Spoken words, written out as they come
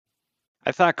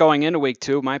I thought going into week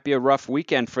 2 might be a rough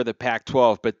weekend for the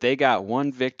Pac-12, but they got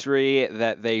one victory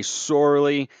that they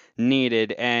sorely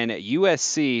needed, and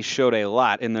USC showed a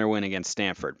lot in their win against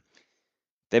Stanford.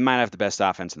 They might have the best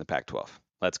offense in the Pac-12.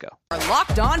 Let's go.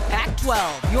 Locked On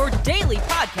Pac-12, your daily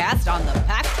podcast on the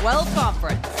Pac-12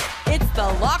 Conference. It's the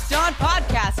Locked On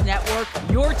Podcast Network,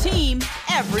 your team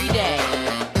every day.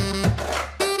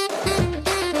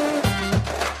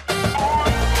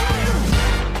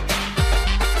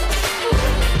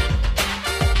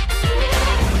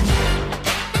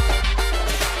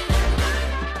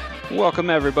 Welcome,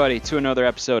 everybody, to another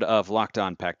episode of Locked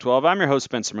On Pac-12. I'm your host,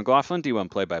 Spencer McLaughlin,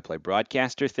 D1 play-by-play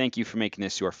broadcaster. Thank you for making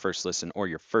this your first listen or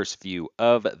your first view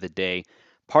of the day.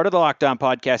 Part of the Locked On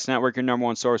Podcast Network, your number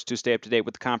one source to stay up to date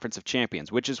with the Conference of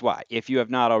Champions, which is why, if you have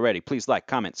not already, please like,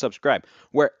 comment, subscribe.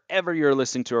 Wherever you're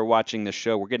listening to or watching this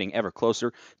show, we're getting ever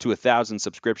closer to 1,000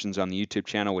 subscriptions on the YouTube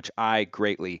channel, which I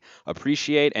greatly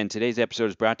appreciate. And today's episode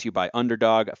is brought to you by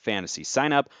Underdog Fantasy.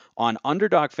 Sign up on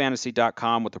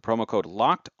UnderdogFantasy.com with the promo code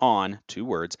LOCKEDON, 2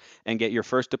 words, and get your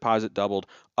first deposit doubled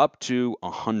up to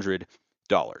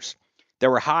 $100. There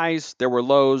were highs, there were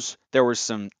lows, there were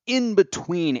some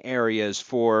in-between areas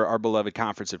for our beloved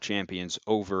Conference of Champions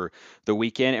over the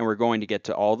weekend, and we're going to get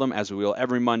to all of them as we will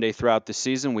every Monday throughout the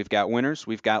season. We've got winners,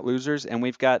 we've got losers, and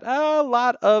we've got a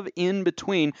lot of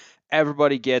in-between.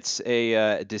 Everybody gets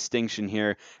a distinction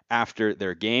here after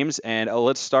their games, and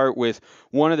let's start with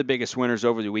one of the biggest winners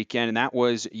over the weekend, and that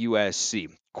was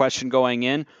USC. Question going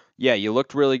in, yeah, you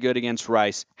looked really good against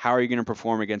Rice. How are you going to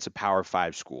perform against a Power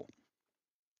 5 school?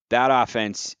 That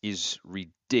offense is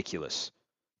ridiculous.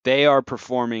 They are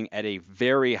performing at a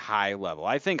very high level.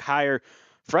 I think higher,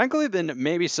 frankly, than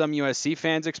maybe some USC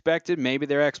fans expected. Maybe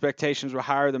their expectations were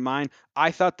higher than mine.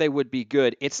 I thought they would be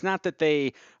good. It's not that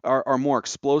they are more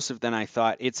explosive than I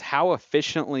thought. It's how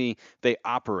efficiently they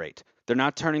operate. They're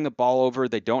not turning the ball over.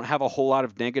 They don't have a whole lot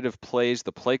of negative plays.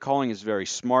 The play calling is very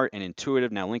smart and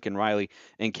intuitive. Now, Lincoln Riley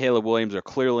and Caleb Williams are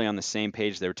clearly on the same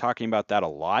page. They were talking about that a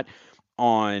lot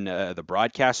on the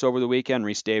broadcast over the weekend,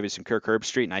 Reese Davis and Kirk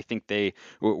Herbstreit, and I think they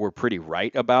were pretty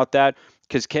right about that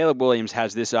because Caleb Williams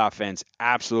has this offense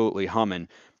absolutely humming.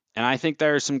 And I think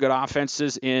there are some good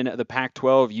offenses in the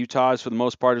Pac-12. Utah's, for the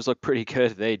most part, has looked pretty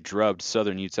good. They drubbed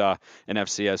Southern Utah, an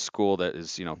FCS school that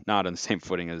is, not on the same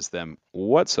footing as them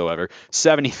whatsoever.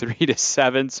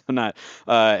 73-7, so not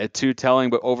too telling.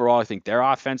 But overall, I think their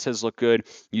offense has looked good.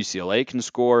 UCLA can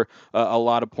score a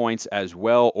lot of points as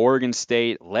well. Oregon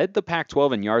State led the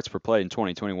Pac-12 in yards per play in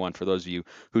 2021, for those of you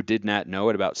who did not know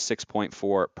it, about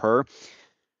 6.4 per.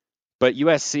 But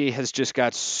USC has just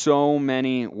got so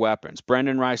many weapons.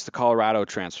 Brendan Rice, the Colorado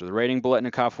transfer. The Rating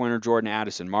Biletnikoff winner, Jordan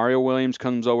Addison. Mario Williams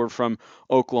comes over from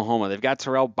Oklahoma. They've got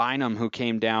Terrell Bynum, who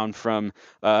came down from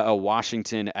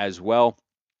Washington as well.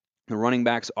 The running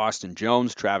backs, Austin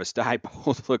Jones, Travis Dye,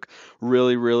 both look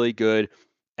really, really good.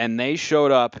 And they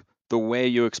showed up the way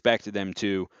you expected them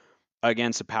to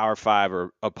against a Power 5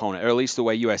 or opponent, or at least the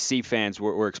way USC fans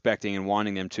were expecting and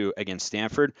wanting them to against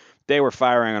Stanford. They were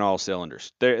firing on all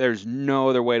cylinders. There's no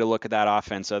other way to look at that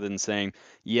offense other than saying,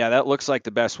 yeah, that looks like the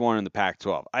best one in the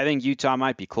Pac-12. I think Utah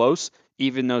might be close,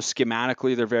 even though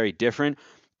schematically they're very different.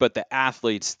 But the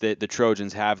athletes that the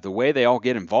Trojans have, the way they all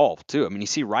get involved, too. I mean, you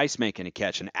see Rice making a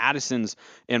catch, and Addison's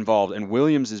involved, and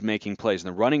Williams is making plays,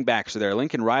 and the running backs are there.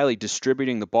 Lincoln Riley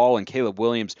distributing the ball, and Caleb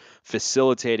Williams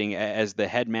facilitating as the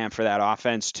head man for that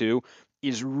offense, too,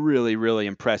 is really, really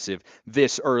impressive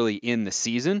this early in the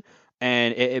season.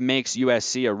 And it makes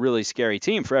USC a really scary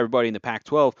team for everybody in the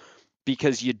Pac-12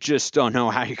 because you just don't know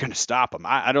how you're going to stop them.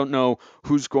 I don't know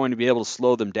who's going to be able to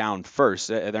slow them down first.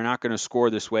 They're not going to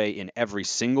score this way in every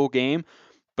single game,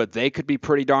 but they could be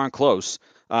pretty darn close.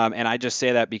 And I just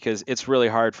say that because it's really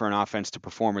hard for an offense to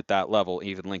perform at that level,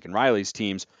 even Lincoln Riley's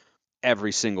teams,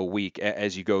 every single week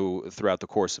as you go throughout the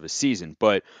course of a season.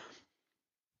 But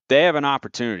they have an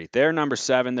opportunity. They're number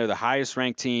 7. They're the highest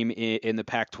ranked team in the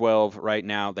Pac-12 right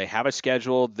now. They have a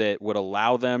schedule that would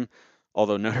allow them,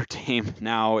 although Notre Dame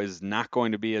now is not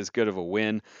going to be as good of a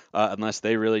win unless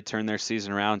they really turn their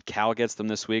season around. Cal gets them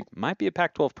this week. Might be a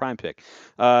Pac-12 prime pick.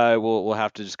 We'll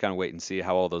have to just kind of wait and see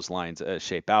how all those lines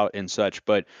shape out and such.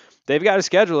 But they've got a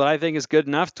schedule that I think is good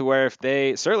enough to where if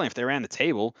they ran the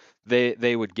table,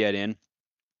 they would get in.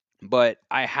 But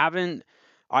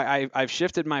I've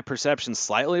shifted my perception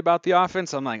slightly about the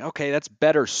offense. I'm like, okay, that's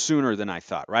better sooner than I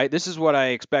thought, right? This is what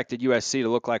I expected USC to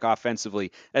look like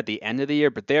offensively at the end of the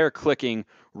year, but they're clicking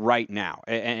right now,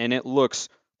 and it looks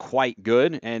quite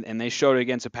good, and they showed it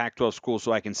against a Pac-12 school,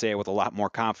 so I can say it with a lot more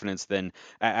confidence than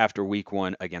after week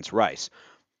 1 against Rice.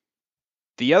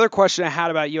 The other question I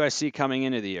had about USC coming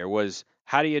into the year was,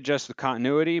 how do you adjust with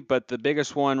continuity? But the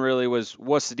biggest one really was,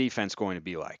 what's the defense going to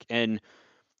be like? And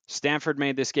Stanford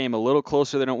made this game a little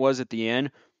closer than it was at the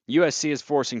end. USC is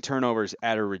forcing turnovers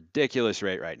at a ridiculous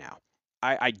rate right now.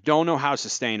 I don't know how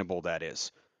sustainable that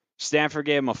is. Stanford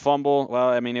gave them a fumble. Well,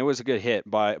 I mean, it was a good hit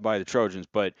by the Trojans,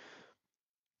 but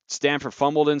Stanford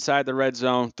fumbled inside the red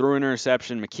zone, threw an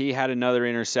interception. McKee had another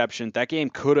interception. That game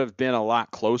could have been a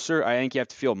lot closer. I think you have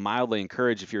to feel mildly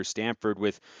encouraged if you're Stanford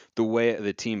with the way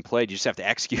the team played. You just have to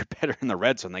execute better in the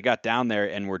red zone. They got down there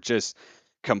and were just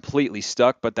completely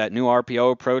stuck. But that new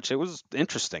RPO approach, it was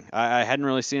interesting. I hadn't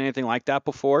really seen anything like that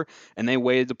before, and they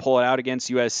waited to pull it out against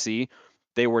USC.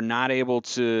 They were not able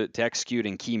to execute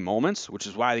in key moments, which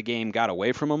is why the game got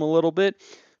away from them a little bit.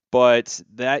 But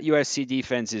that USC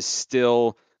defense is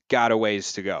still got a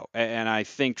ways to go. And I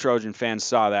think Trojan fans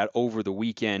saw that over the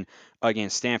weekend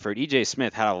against Stanford. E.J.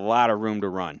 Smith had a lot of room to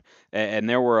run, and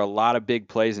there were a lot of big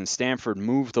plays, and Stanford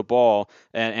moved the ball,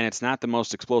 and it's not the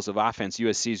most explosive offense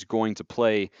USC is going to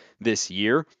play this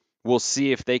year. We'll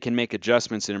see if they can make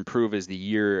adjustments and improve as the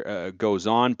year goes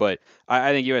on, but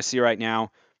I think USC right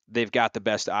now, they've got the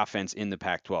best offense in the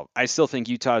Pac-12. I still think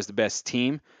Utah is the best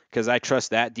team because I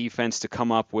trust that defense to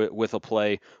come up with a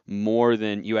play more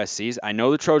than USC's. I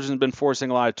know the Trojans have been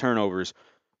forcing a lot of turnovers,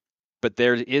 but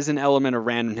there is an element of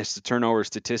randomness to turnovers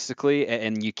statistically,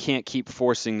 and you can't keep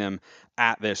forcing them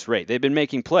at this rate. They've been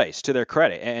making plays to their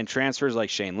credit, and transfers like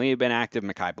Shane Lee have been active.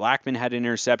 Mekhi Blackman had an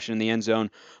interception in the end zone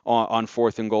on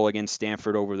 4th and goal against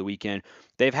Stanford over the weekend.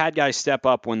 They've had guys step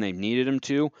up when they've needed them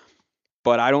to,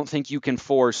 but I don't think you can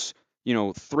force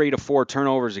 3 to 4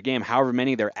 turnovers a game, however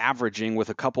many they're averaging, with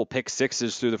a couple pick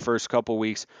sixes through the first couple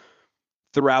weeks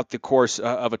throughout the course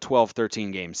of a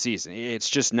 12-13 game season. It's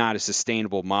just not a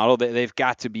sustainable model. They've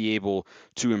got to be able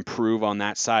to improve on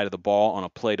that side of the ball on a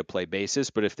play-to-play basis,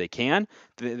 but if they can,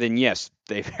 then yes,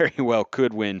 they very well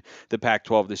could win the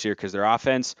Pac-12 this year because their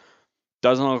offense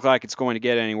doesn't look like it's going to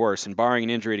get any worse. And barring an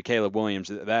injury to Caleb Williams,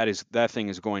 that thing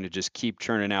is going to just keep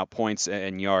churning out points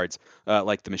and yards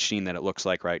like the machine that it looks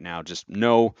like right now. Just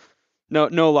no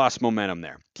lost momentum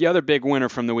there. The other big winner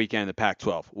from the weekend in the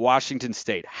Pac-12, Washington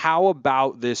State. How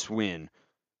about this win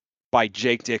by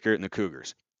Jake Dickert and the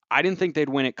Cougars? I didn't think they'd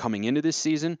win it coming into this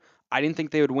season. I didn't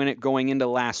think they would win it going into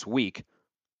last week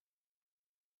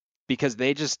because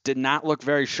they just did not look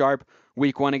very sharp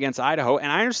week 1 against Idaho,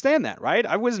 and I understand that, right?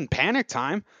 I wasn't panic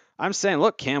time. I'm saying,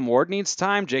 look, Cam Ward needs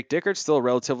time. Jake Dickert's still a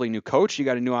relatively new coach. You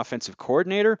got a new offensive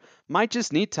coordinator. Might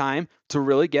just need time to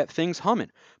really get things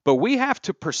humming. But we have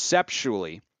to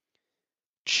perceptually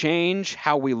change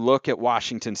how we look at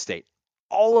Washington State.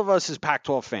 All of us as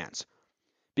Pac-12 fans.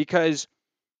 Because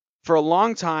for a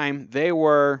long time, they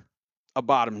were a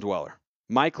bottom dweller.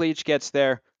 Mike Leach gets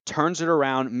there, turns it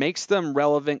around, makes them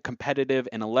relevant, competitive,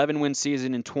 an 11-win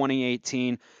season in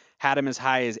 2018, had them as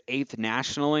high as 8th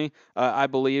nationally, I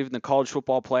believe, in the college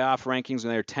football playoff rankings when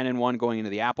they were 10-1 going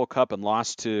into the Apple Cup and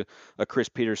lost to a Chris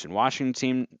Peterson Washington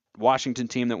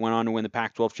team that went on to win the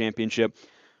Pac-12 championship.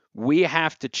 We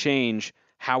have to change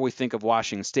how we think of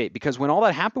Washington State because when all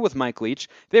that happened with Mike Leach,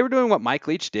 they were doing what Mike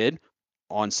Leach did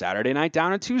on Saturday night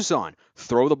down in Tucson.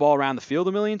 Throw the ball around the field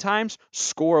a million times,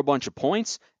 score a bunch of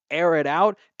points, air it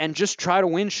out, and just try to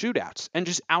win shootouts and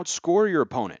just outscore your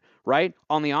opponent, right?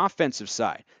 On the offensive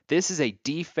side, this is a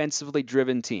defensively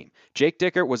driven team. Jake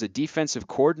Dickert was a defensive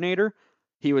coordinator.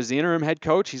 He was the interim head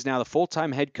coach. He's now the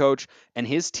full-time head coach, and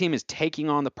his team is taking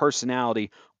on the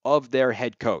personality of their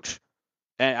head coach.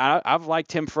 And I've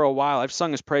liked him for a while. I've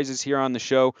sung his praises here on the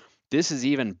show. This is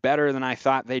even better than I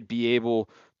thought they'd be able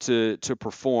to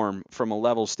perform from a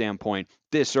level standpoint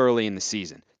this early in the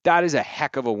season. That is a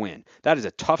heck of a win. That is a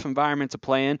tough environment to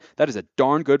play in. That is a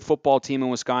darn good football team in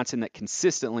Wisconsin that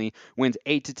consistently wins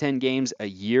 8 to 10 games a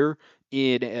year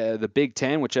in the Big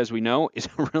Ten, which, as we know, is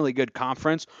a really good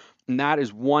conference. And that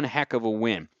is one heck of a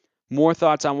win. More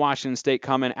thoughts on Washington State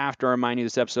coming after I remind you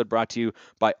this episode brought to you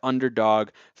by Underdog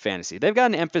Fantasy. They've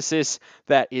got an emphasis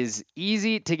that is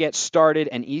easy to get started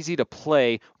and easy to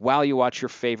play while you watch your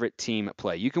favorite team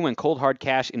play. You can win cold hard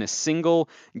cash in a single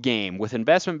game with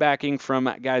investment backing from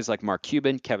guys like Mark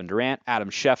Cuban, Kevin Durant, Adam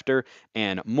Schefter,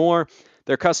 and more.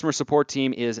 Their customer support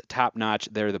team is top-notch.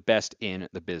 They're the best in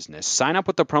the business. Sign up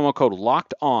with the promo code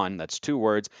LOCKEDON, that's 2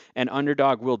 words, and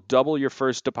Underdog will double your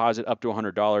first deposit up to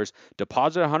 $100.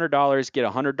 Deposit $100, get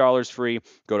 $100 free.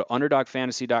 Go to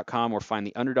UnderdogFantasy.com or find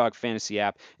the Underdog Fantasy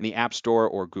app in the App Store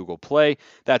or Google Play.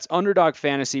 That's Underdog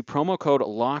Fantasy, promo code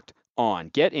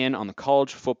LOCKEDON. Get in on the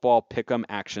college football pick'em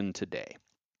action today.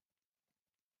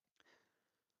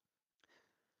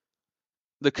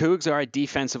 The Cougs are a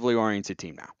defensively oriented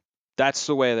team now. That's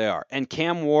the way they are. And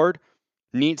Cam Ward,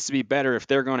 needs to be better if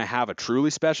they're going to have a truly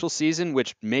special season,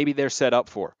 which maybe they're set up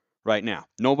for right now.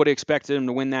 Nobody expected them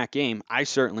to win that game. I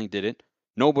certainly didn't.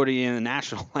 Nobody in the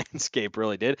national landscape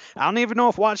really did. I don't even know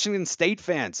if Washington State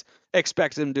fans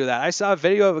expected him to do that. I saw a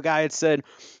video of a guy that said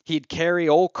he'd carry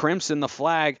old Crimson, the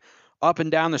flag, up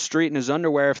and down the street in his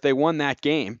underwear if they won that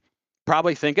game.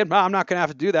 Probably thinking, well, I'm not going to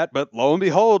have to do that. But lo and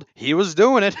behold, he was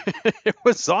doing it. It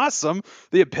was awesome.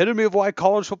 The epitome of why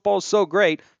college football is so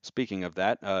great. Speaking of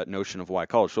that notion of why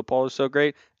college football is so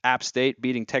great, App State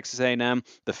beating Texas A&M,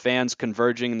 the fans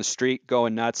converging in the street,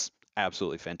 going nuts.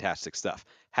 Absolutely fantastic stuff.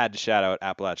 Had to shout out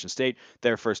Appalachian State,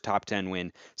 their first top 10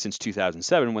 win since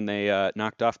 2007 when they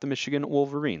knocked off the Michigan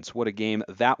Wolverines. What a game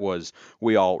that was,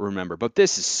 we all remember. But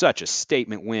this is such a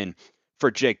statement win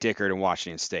for Jake Dickert and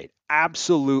Washington State.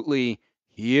 Absolutely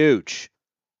huge.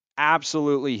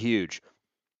 Absolutely huge.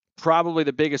 Probably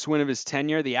the biggest win of his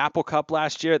tenure. The Apple Cup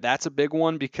last year, that's a big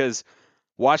one because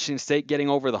Washington State getting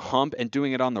over the hump and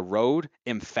doing it on the road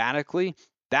emphatically,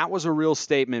 that was a real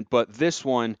statement. But this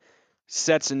one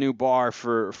sets a new bar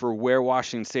for where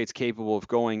Washington State's capable of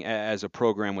going as a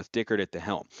program with Dickert at the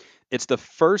helm. It's the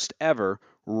first ever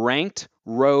ranked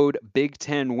road Big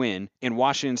Ten win in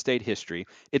Washington State history.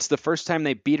 It's the first time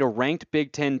they beat a ranked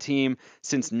Big Ten team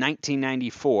since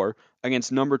 1994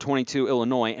 against number 22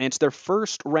 Illinois, and it's their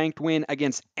first ranked win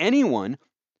against anyone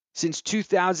since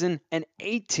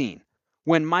 2018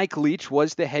 when Mike Leach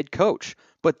was the head coach.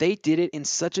 But they did it in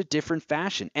such a different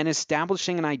fashion and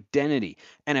establishing an identity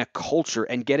and a culture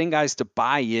and getting guys to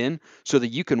buy in so that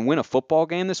you can win a football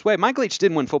game this way. Mike Leach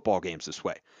didn't win football games this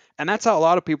way. And that's how a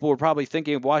lot of people were probably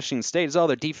thinking of Washington State is, oh,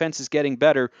 their defense is getting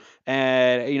better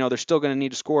and, they're still going to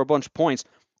need to score a bunch of points.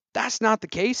 That's not the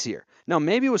case here. Now,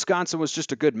 maybe Wisconsin was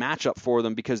just a good matchup for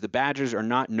them because the Badgers are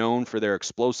not known for their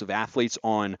explosive athletes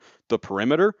on the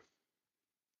perimeter.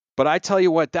 But I tell you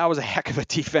what, that was a heck of a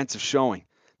defensive showing.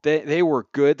 They were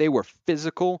good. They were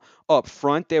physical up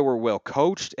front. They were well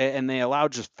coached, and they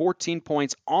allowed just 14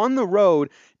 points on the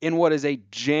road in what is a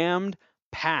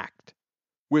jammed-packed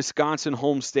Wisconsin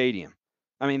home stadium.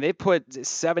 I mean, they put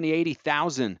 70,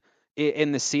 80,000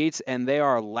 in the seats, and they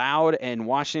are loud, and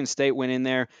Washington State went in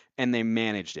there, and they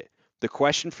managed it. The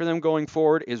question for them going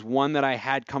forward is one that I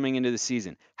had coming into the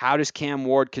season. How does Cam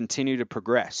Ward continue to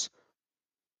progress?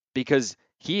 Because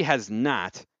he has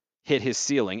not hit his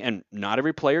ceiling, and not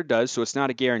every player does, so it's not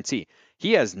a guarantee.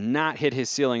 He has not hit his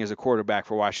ceiling as a quarterback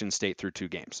for Washington State through 2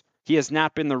 games. He has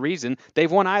not been the reason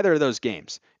they've won either of those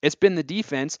games. It's been the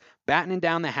defense battening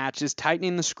down the hatches,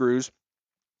 tightening the screws,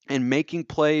 and making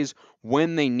plays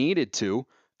when they needed to,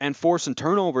 and forcing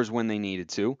turnovers when they needed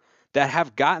to, that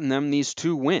have gotten them these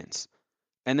 2 wins.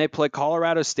 And they play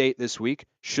Colorado State this week.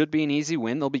 Should be an easy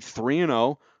win. They'll be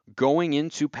 3-0 going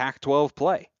into Pac-12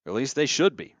 play. Or at least they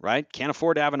should be, right? Can't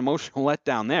afford to have an emotional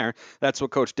letdown there. That's what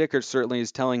Coach Dickert certainly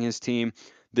is telling his team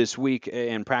this week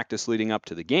in practice leading up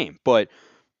to the game. But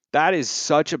that is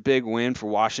such a big win for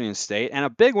Washington State and a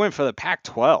big win for the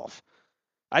Pac-12.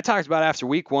 I talked about after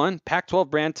week 1, Pac-12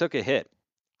 brand took a hit.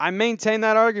 I maintain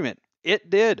that argument.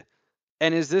 It did.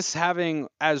 And is this having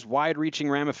as wide-reaching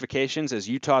ramifications as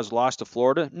Utah's loss to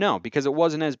Florida? No, because it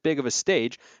wasn't as big of a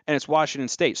stage, and it's Washington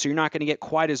State. So you're not going to get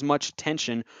quite as much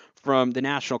attention from the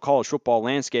national college football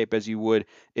landscape as you would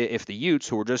if the Utes,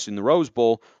 who were just in the Rose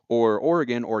Bowl, or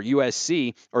Oregon, or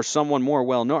USC, or someone more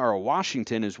well-known, or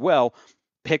Washington as well,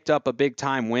 picked up a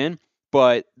big-time win.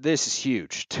 But this is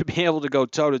huge. To be able to go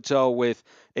toe-to-toe with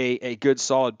a good,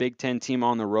 solid Big Ten team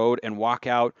on the road and walk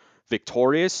out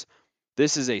victorious,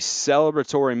 this is a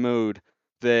celebratory mood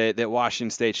that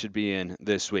Washington State should be in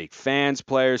this week. Fans,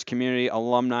 players, community,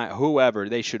 alumni, whoever,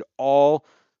 they should all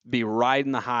be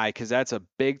riding the high because that's a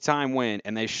big-time win,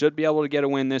 and they should be able to get a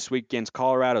win this week against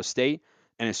Colorado State.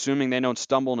 And assuming they don't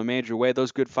stumble in a major way,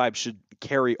 those good vibes should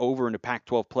carry over into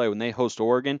Pac-12 play when they host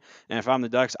Oregon. And if I'm the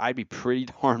Ducks, I'd be pretty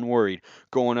darn worried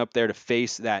going up there to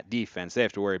face that defense. They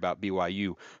have to worry about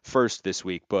BYU first this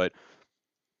week, but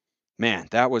man,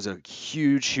 that was a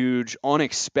huge,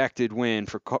 unexpected win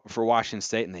for Washington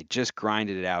State, and they just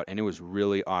grinded it out, and it was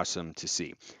really awesome to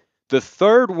see. The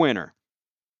third winner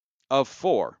of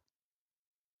 4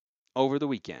 over the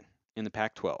weekend in the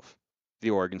Pac-12,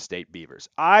 the Oregon State Beavers.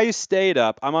 I stayed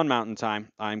up. I'm on Mountain Time.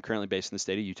 I'm currently based in the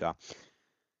state of Utah.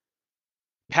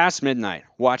 Past midnight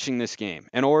watching this game,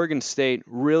 and Oregon State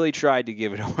really tried to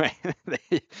give it away.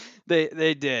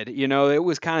 they did. It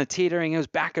was kind of teetering. It was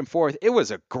back and forth. It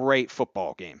was a great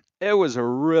football game. It was a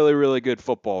really good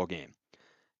football game.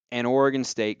 And Oregon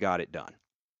State got it done.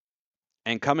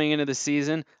 And coming into the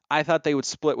season, I thought they would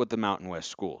split with the Mountain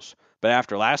West schools. But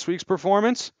after last week's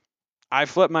performance, I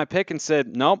flipped my pick and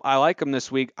said, nope, I like them this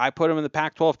week. I put them in the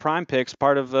Pac-12 Prime picks,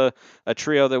 part of a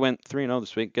trio that went 3-0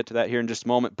 this week. Get to that here in just a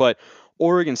moment. But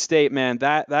Oregon State, man,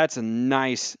 that's a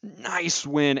nice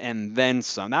win and then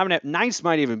some. Nice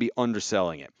might even be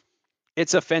underselling it.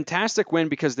 It's a fantastic win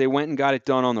because they went and got it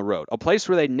done on the road, a place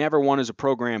where they'd never won as a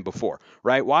program before,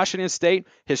 right? Washington State,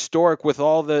 historic with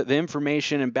all the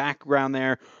information and background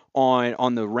there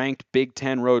on the ranked Big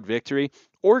Ten road victory.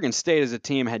 Oregon State as a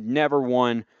team had never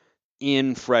won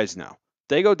in Fresno.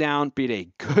 They go down, beat a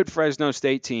good Fresno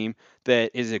State team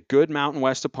that is a good Mountain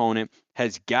West opponent,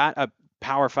 has got a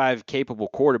Power 5 capable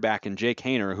quarterback in Jake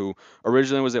Haener, who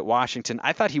originally was at Washington.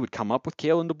 I thought he would come up with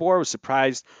Kalen DeBoer. I was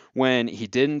surprised when he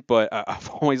didn't, but I've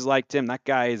always liked him. That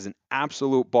guy is an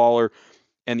absolute baller.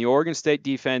 And the Oregon State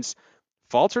defense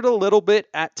faltered a little bit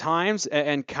at times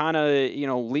and kind of,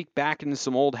 leaked back into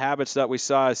some old habits that we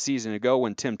saw a season ago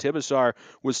when Tim Tibesar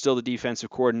was still the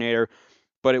defensive coordinator.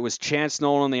 But it was Chance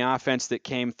Nolan on the offense that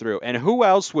came through. And who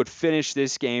else would finish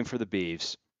this game for the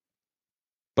Beavs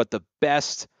but the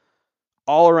best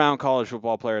all-around college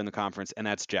football player in the conference, and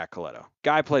that's Jack Colletto.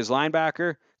 Guy plays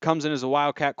linebacker, comes in as a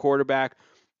Wildcat quarterback,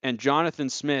 and Jonathan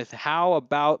Smith, how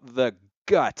about the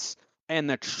guts and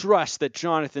the trust that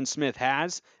Jonathan Smith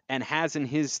has and has in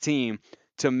his team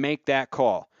to make that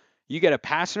call? You get a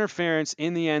pass interference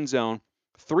in the end zone,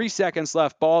 3 seconds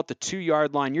left, ball at the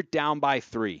 2-yard line, you're down by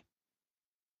 3.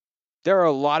 There are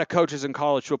a lot of coaches in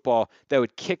college football that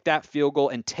would kick that field goal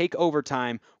and take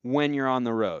overtime when you're on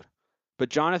the road. But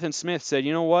Jonathan Smith said,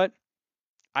 you know what?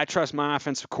 I trust my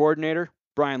offensive coordinator,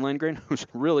 Brian Lindgren, who's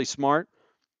really smart,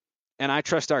 and I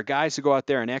trust our guys to go out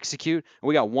there and execute. And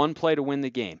we got one play to win the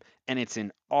game, and it's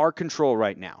in our control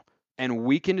right now. And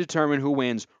we can determine who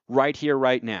wins right here,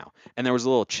 right now. And there was a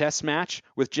little chess match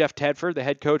with Jeff Tedford, the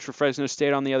head coach for Fresno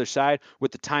State, on the other side,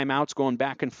 with the timeouts going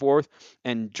back and forth.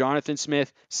 And Jonathan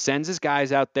Smith sends his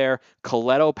guys out there.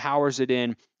 Colletto powers it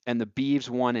in. And the Beavs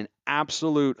won an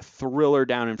absolute thriller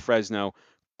down in Fresno.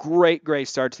 Great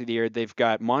start to the year. They've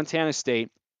got Montana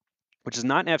State, which is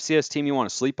not an FCS team you want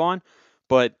to sleep on,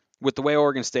 but with the way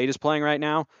Oregon State is playing right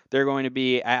now, they're going to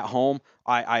be at home.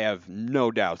 I have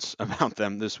no doubts about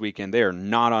them this weekend. They are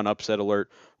not on upset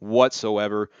alert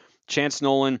whatsoever. Chance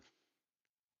Nolan,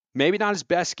 maybe not his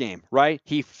best game, right?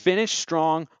 He finished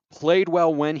strong, played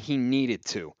well when he needed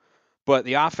to. But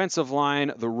the offensive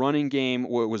line, the running game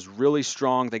was really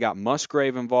strong. They got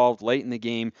Musgrave involved late in the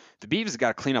game. The Beavs have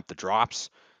got to clean up the drops.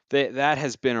 That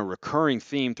has been a recurring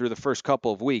theme through the first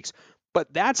couple of weeks.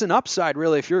 But that's an upside,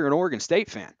 really, if you're an Oregon State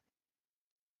fan.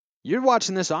 You're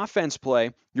watching this offense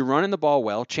play. You're running the ball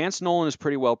well. Chance Nolan is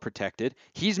pretty well protected.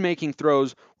 He's making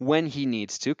throws when he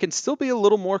needs to. Can still be a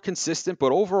little more consistent,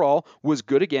 but overall was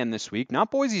good again this week. Not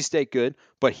Boise State good,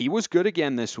 but he was good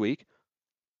again this week.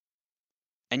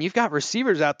 And you've got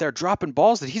receivers out there dropping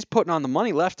balls that he's putting on the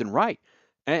money left and right.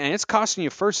 And it's costing you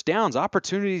first downs,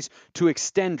 opportunities to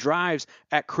extend drives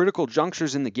at critical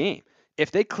junctures in the game.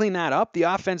 If they clean that up, the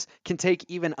offense can take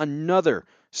even another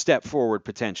step forward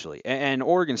potentially. And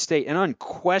Oregon State, an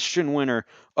unquestioned winner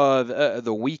of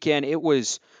the weekend. It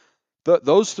was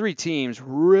those three teams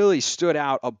really stood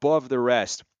out above the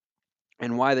rest,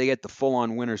 and why they get the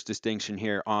full-on winners distinction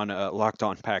here on Locked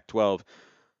On Pac-12.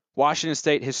 Washington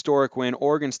State, historic win.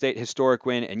 Oregon State, historic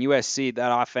win. And USC,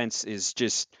 that offense is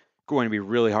just going to be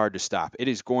really hard to stop. It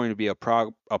is going to be a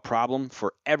problem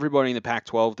for everybody in the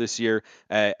Pac-12 this year,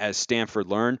 as Stanford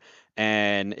learned.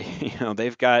 And,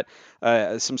 they've got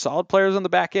some solid players on the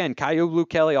back end. Kyu Blu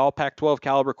Kelly, all Pac-12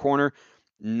 caliber corner.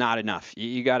 Not enough.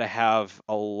 You got to have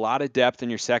a lot of depth in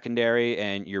your secondary,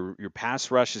 and your pass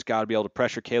rush has got to be able to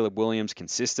pressure Caleb Williams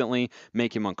consistently,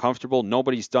 make him uncomfortable.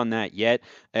 Nobody's done that yet,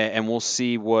 and we'll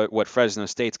see what Fresno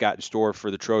State's got in store for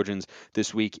the Trojans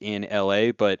this week in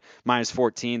LA. But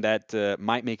 -14, that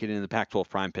might make it into the Pac-12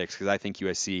 prime picks, because I think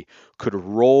USC could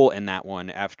roll in that one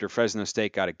after Fresno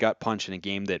State got a gut punch in a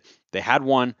game that they had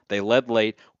won. They led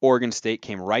late. Oregon State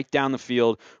came right down the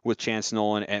field with Chance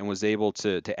Nolan and was able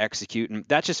to execute. And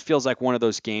that just feels like one of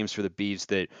those games for the Beavs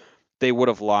that they would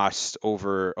have lost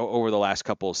over the last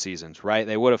couple of seasons, right?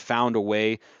 They would have found a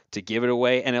way to give it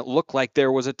away. And it looked like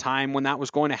there was a time when that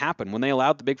was going to happen. When they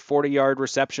allowed the big 40-yard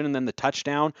reception and then the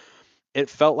touchdown, it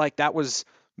felt like that was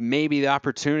maybe the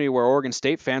opportunity where Oregon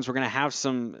State fans were going to have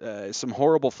some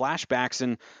horrible flashbacks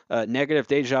and negative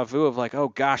deja vu of like, oh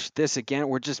gosh, this again,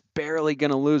 we're just barely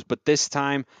going to lose. But this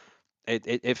time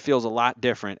it feels a lot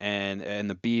different, and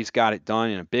the Beavs got it done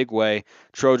in a big way.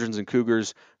 Trojans and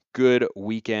Cougars, good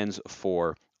weekends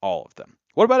for all of them.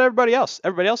 What about everybody else?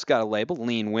 Everybody else got a label: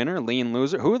 lean winner, lean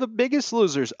loser. Who are the biggest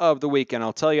losers of the weekend?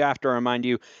 I'll tell you after I remind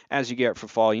you as you get for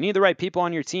fall. You need the right people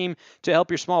on your team to help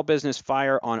your small business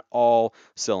fire on all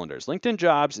cylinders. LinkedIn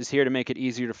Jobs is here to make it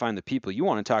easier to find the people you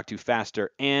want to talk to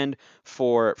faster and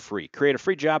for free. Create a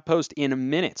free job post in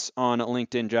minutes on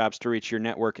LinkedIn Jobs to reach your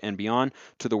network and beyond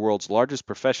to the world's largest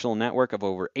professional network of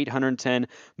over 810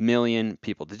 million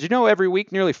people. Did you know every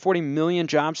week nearly 40 million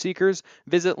job seekers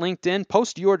visit LinkedIn?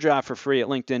 Post your job for free at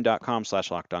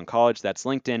linkedin.com/lockedoncollege. That's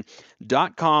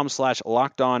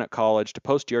linkedin.com/lockedoncollege to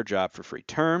post your job for free.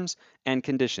 Terms and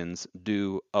conditions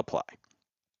do apply.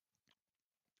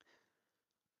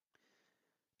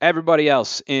 Everybody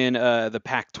else in the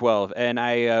Pac-12, and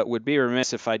I would be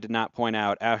remiss if I did not point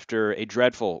out, after a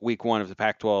dreadful week one of the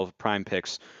Pac-12 prime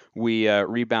picks, we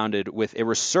rebounded with a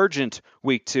resurgent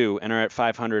week two and are at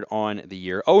 500 on the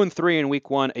year. 0-3 in week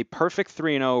one, a perfect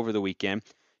 3-0 over the weekend.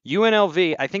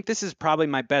 UNLV, I think this is probably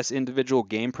my best individual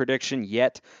game prediction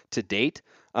yet to date.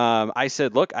 I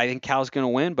said, look, I think Cal's going to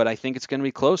win, but I think it's going to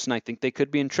be close, and I think they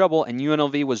could be in trouble. And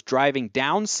UNLV was driving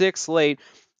down 6 late,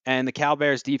 and the Cal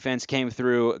Bears defense came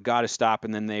through, got a stop,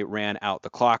 and then they ran out the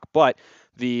clock. But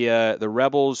the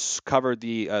Rebels covered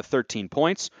the 13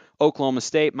 points. Oklahoma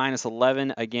State minus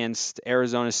 11 against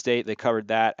Arizona State. They covered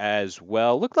that as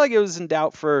well. Looked like it was in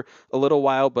doubt for a little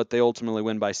while, but they ultimately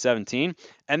win by 17.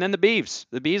 And then the Beavs.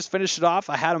 The Beavs finished it off.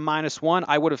 I had them -1.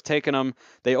 I would have taken them.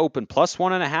 They opened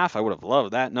 +1.5. I would have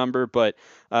loved that number, but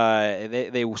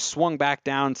they swung back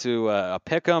down to a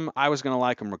pick 'em. I was going to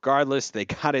like them regardless. They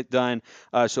got it done.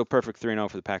 So perfect 3-0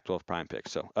 for the Pac-12 prime pick.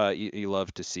 So you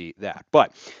love to see that.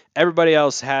 But everybody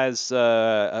else has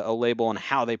a label on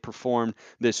how they performed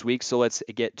this week. So let's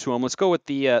get to them. Let's go with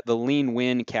the lean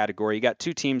win category. You got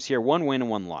two teams here, one win and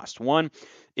one lost. One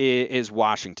is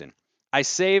Washington. I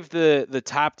saved the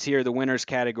top tier, the winners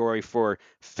category, for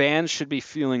fans should be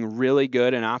feeling really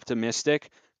good and optimistic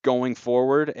going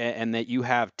forward, and that you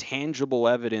have tangible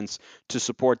evidence to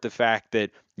support the fact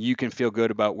that you can feel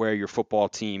good about where your football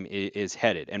team is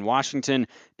headed. And Washington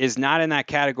is not in that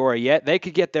category yet. They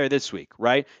could get there this week,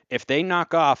 right? If they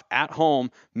knock off at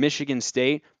home Michigan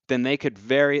State, then they could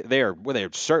they'd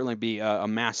certainly be a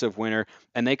massive winner,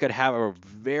 and they could have a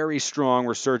very strong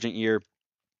resurgent year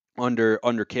under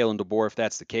Kalen DeBoer if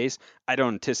that's the case. I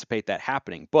don't anticipate that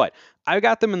happening, but I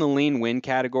got them in the lean win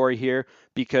category here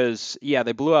because, yeah,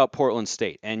 they blew out Portland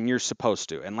State, and you're supposed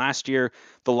to. And last year,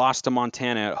 the loss to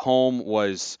Montana at home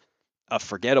was a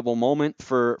forgettable moment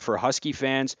for Husky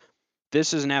fans.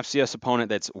 This is an FCS opponent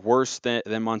that's worse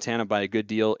than Montana by a good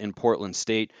deal in Portland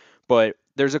State, but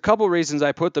there's a couple reasons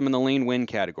I put them in the lean win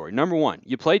category. Number one,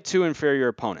 you played two inferior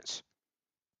opponents,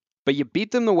 but you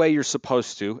beat them the way you're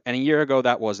supposed to, and a year ago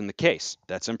that wasn't the case.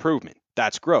 That's improvement.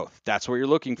 That's growth. That's what you're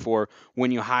looking for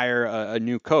when you hire a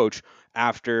new coach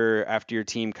after your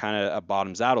team kind of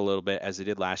bottoms out a little bit, as it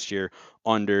did last year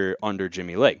under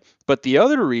Jimmy Lake. But the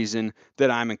other reason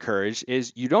that I'm encouraged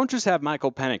is you don't just have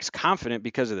Michael Penix confident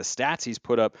because of the stats he's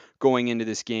put up going into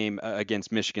this game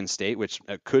against Michigan State, which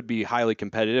could be highly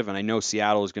competitive, and I know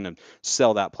Seattle is going to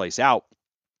sell that place out.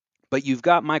 But you've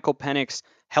got Michael Penix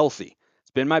healthy.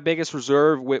 Been my biggest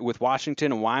reserve with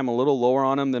Washington, and why I'm a little lower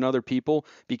on him than other people,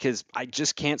 because I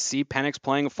just can't see Penix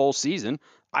playing a full season.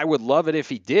 I would love it if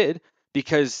he did,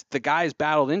 because the guy's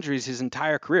battled injuries his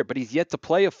entire career, but he's yet to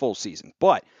play a full season.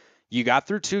 But you got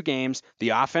through 2 games.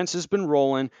 The offense has been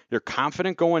rolling. You're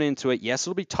confident going into it. Yes,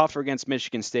 it'll be tougher against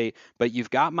Michigan State, but you've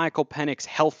got Michael Penix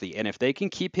healthy, and if they can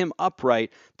keep him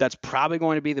upright, that's probably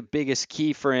going to be the biggest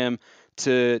key for him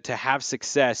to have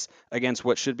success against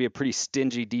what should be a pretty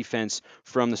stingy defense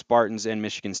from the Spartans and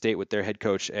Michigan State with their head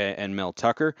coach and Mel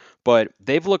Tucker. But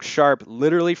they've looked sharp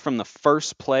literally from the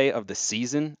first play of the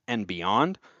season and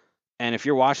beyond. And if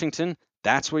you're Washington,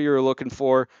 that's what you're looking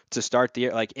for to start the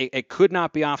year. Like, it could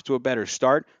not be off to a better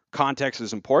start. Context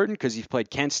is important because you've played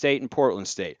Kent State and Portland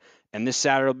State. And this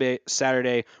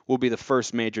Saturday will be the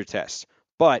first major test.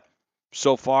 But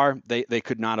so far, they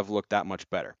could not have looked that much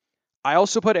better. I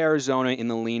also put Arizona in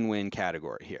the lean win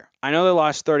category here. I know they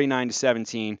lost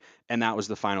 39-17, and that was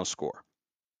the final score.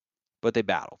 But they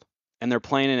battled. And they're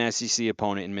playing an SEC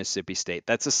opponent in Mississippi State.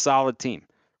 That's a solid team,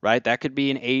 right? That could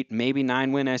be an 8, maybe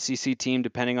 9-win SEC team,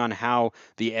 depending on how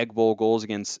the Egg Bowl goes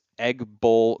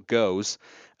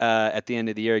at the end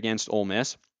of the year against Ole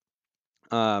Miss.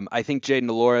 I think Jayden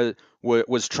de Laura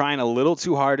was trying a little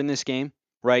too hard in this game,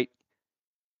 right?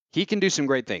 He can do some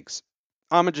great things.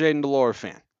 I'm a Jayden de Laura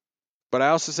fan. But I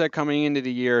also said coming into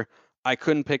the year, I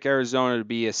couldn't pick Arizona to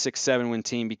be a 6-7 win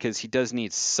team because he does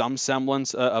need some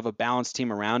semblance of a balanced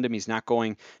team around him. He's not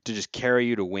going to just carry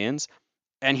you to wins.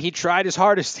 And he tried his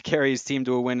hardest to carry his team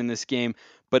to a win in this game,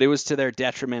 but it was to their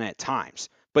detriment at times.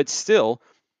 But still,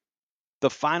 the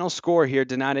final score here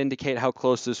did not indicate how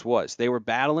close this was. They were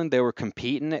battling, they were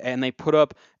competing, and they put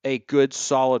up a good,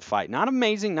 solid fight. Not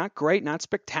amazing, not great, not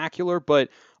spectacular, but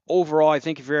overall, I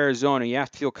think if you're Arizona, you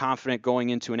have to feel confident going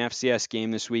into an FCS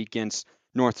game this week against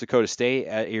North Dakota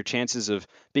State. Your chances of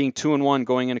being 2-1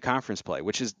 going into conference play,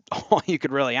 which is all you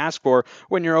could really ask for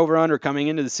when you're over under coming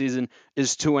into the season,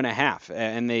 is 2.5.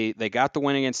 And they got the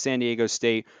win against San Diego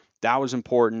State. That was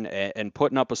important, and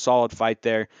putting up a solid fight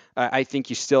there. I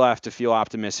think you still have to feel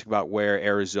optimistic about where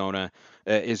Arizona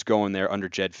is going there under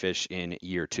Jedd Fisch in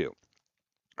year 2.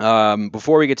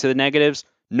 Before we get to the negatives,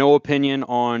 no opinion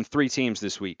on 3 teams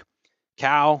this week: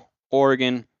 Cal,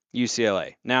 Oregon,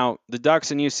 UCLA. Now, the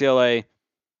Ducks and UCLA,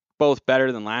 both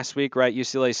better than last week, right?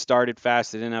 UCLA started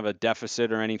fast. They didn't have a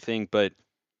deficit or anything, but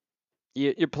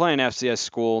you're playing FCS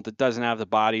school that doesn't have the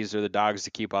bodies or the dogs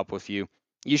to keep up with you.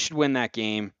 You should win that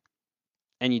game,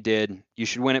 and you did. You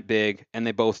should win it big, and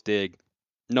they both did.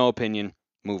 No opinion.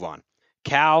 Move on.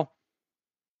 Cal,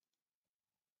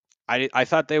 I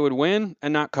thought they would win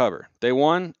and not cover. They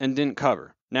won and didn't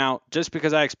cover. Now, just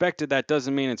because I expected that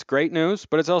doesn't mean it's great news,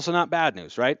 but it's also not bad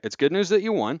news, right? It's good news that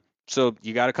you won. So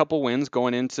you got a couple wins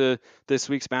going into this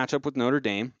week's matchup with Notre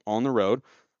Dame on the road.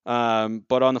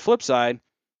 But on the flip side,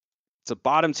 it's a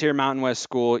bottom tier Mountain West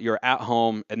school. You're at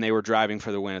home, and they were driving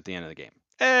for the win at the end of the game.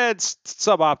 It's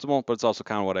suboptimal, but it's also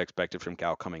kind of what I expected from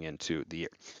Cal coming into the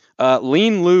year.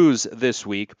 Lean lose this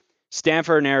week: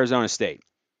 Stanford and Arizona State.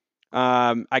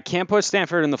 I can't put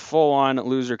Stanford in the full-on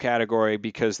loser category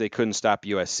because they couldn't stop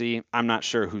USC. I'm not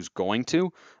sure who's going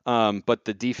to, but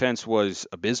the defense was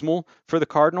abysmal for the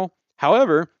Cardinal.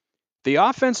 However, the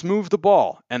offense moved the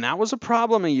ball, and that was a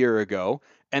problem a year ago,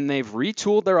 and they've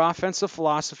retooled their offensive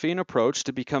philosophy and approach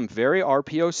to become very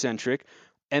RPO-centric,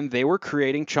 and they were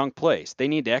creating chunk plays. They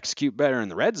need to execute better in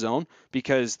the red zone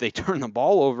because they turned the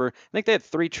ball over. I think they had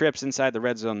 3 trips inside the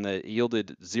red zone that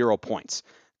yielded 0 points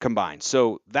combined.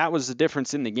 So that was the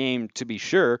difference in the game, to be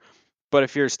sure. But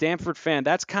if you're a Stanford fan,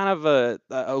 that's kind of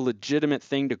a legitimate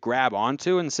thing to grab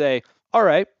onto and say, all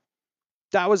right,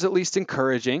 that was at least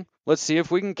encouraging. Let's see if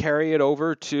we can carry it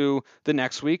over to the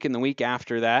next week and the week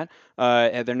after that.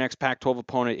 And their next Pac-12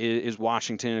 opponent is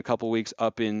Washington in a couple weeks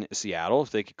up in Seattle. If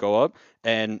they could go up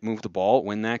and move the ball,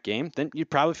 win that game, then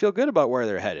you'd probably feel good about where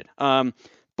they're headed.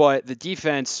 But the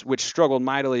defense, which struggled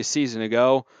mightily a season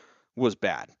ago, was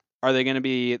bad. Are they going to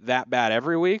be that bad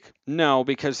every week? No,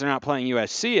 because they're not playing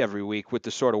USC every week with the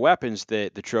sort of weapons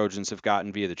that the Trojans have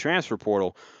gotten via the transfer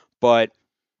portal. But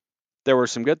there were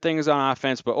some good things on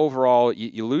offense, but overall,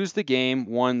 you lose the game,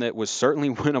 one that was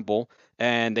certainly winnable,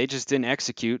 and they just didn't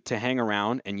execute to hang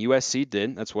around, and USC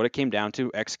did. That's what it came down to,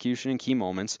 execution in key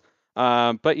moments.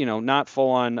 But, not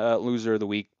full-on loser of the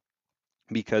week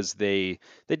because they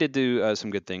did do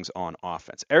some good things on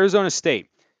offense. Arizona State.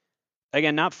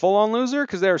 Again, not full-on loser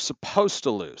because they were supposed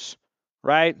to lose,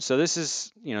 right? So this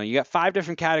is, you got 5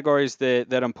 different categories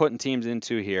that I'm putting teams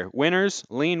into here. Winners,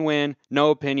 lean win,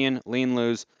 no opinion, lean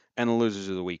lose, and the losers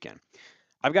of the weekend.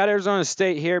 I've got Arizona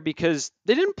State here because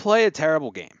they didn't play a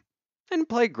terrible game. They didn't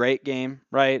play a great game,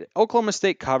 right? Oklahoma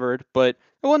State covered, but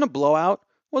it wasn't a blowout.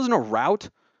 It wasn't a rout.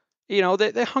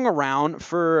 They hung around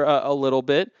for a little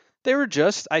bit. They were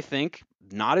just, I think,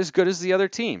 not as good as the other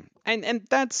team. And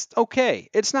that's okay.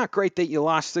 It's not great that you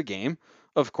lost the game.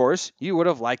 Of course, you would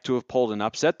have liked to have pulled an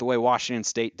upset the way Washington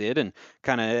State did and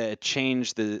kind of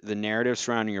changed the narrative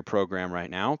surrounding your program right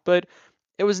now. But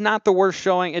it was not the worst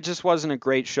showing. It just wasn't a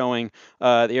great showing.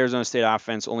 The Arizona State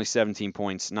offense, only 17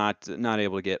 points, not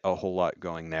able to get a whole lot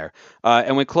going there.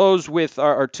 And we close with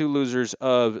our 2 losers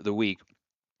of the week.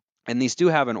 And these do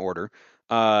have an order.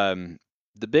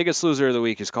 The biggest loser of the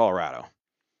week is Colorado.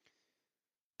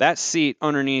 That seat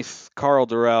underneath Karl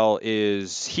Dorrell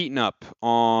is heating up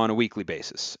on a weekly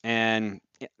basis. And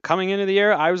coming into the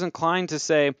year, I was inclined to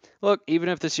say, look, even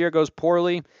if this year goes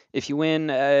poorly, if you win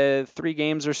 3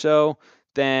 games or so,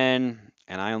 then,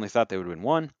 and I only thought they would win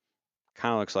 1,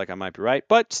 kind of looks like I might be right,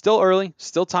 but still early,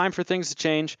 still time for things to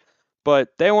change.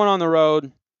 But they went on the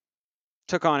road,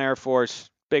 took on Air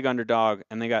Force, big underdog,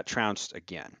 and they got trounced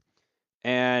again.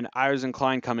 And I was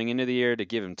inclined coming into the year to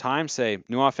give him time, say,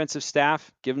 new offensive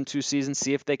staff, give them 2 seasons,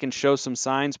 see if they can show some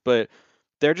signs, but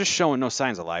they're just showing no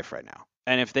signs of life right now.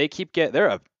 And if they they're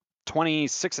a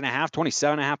 26.5,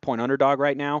 27.5 point underdog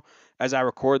right now as I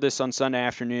record this on Sunday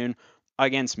afternoon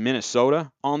against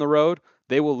Minnesota on the road.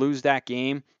 They will lose that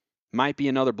game. Might be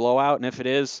another blowout, and if it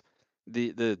is,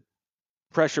 the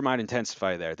pressure might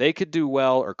intensify there. They could do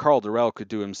well, or Karl Dorrell could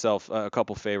do himself a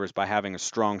couple favors by having a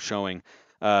strong showing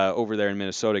over there in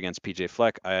Minnesota against PJ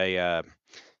Fleck.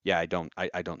 yeah, I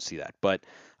don't see that. But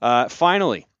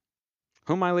finally,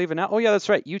 who am I leaving out? Oh yeah, that's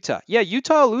right, Utah. Yeah,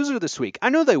 Utah a loser this week. I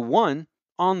know they won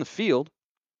on the field,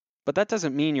 but that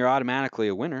doesn't mean you're automatically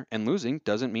a winner, and losing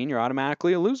doesn't mean you're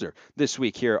automatically a loser. This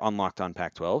week here on Locked On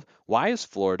Pac-12, why is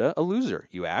Florida a loser,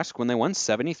 you ask, when they won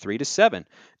 73-7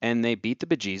 and they beat the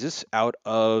bejesus out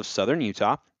of Southern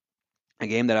Utah, a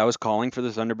game that I was calling for the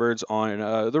Thunderbirds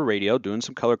on the radio, doing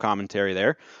some color commentary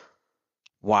there.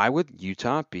 Why would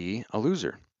Utah be a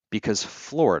loser? Because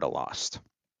Florida lost.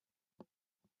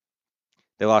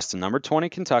 They lost to number 20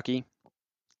 Kentucky,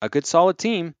 a good solid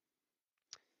team,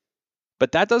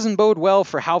 but that doesn't bode well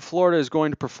for how Florida is going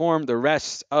to perform the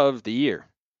rest of the year.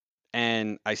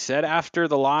 And I said after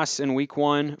the loss in week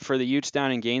 1 for the Utes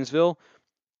down in Gainesville,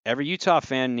 every Utah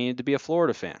fan needed to be a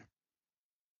Florida fan.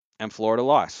 And Florida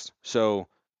lost. So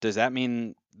does that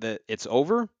mean that it's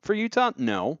over for Utah?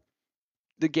 No.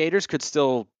 The Gators could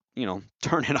still,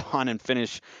 turn it on and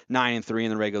finish 9-3 in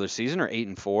the regular season or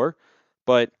 8-4.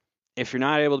 But if you're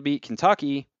not able to beat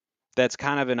Kentucky, that's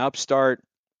kind of an upstart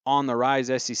on the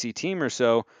rise SEC team or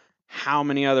so. How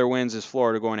many other wins is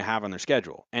Florida going to have on their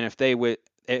schedule? And if they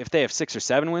have 6 or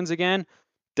 7 wins again,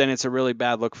 then it's a really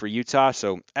bad look for Utah.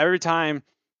 So every time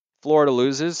Florida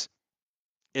loses,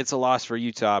 it's a loss for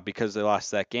Utah because they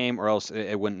lost that game, or else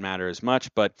it wouldn't matter as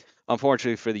much. But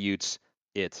unfortunately for the Utes,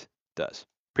 it does.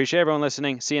 Appreciate everyone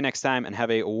listening. See you next time, and have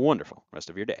a wonderful rest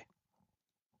of your day.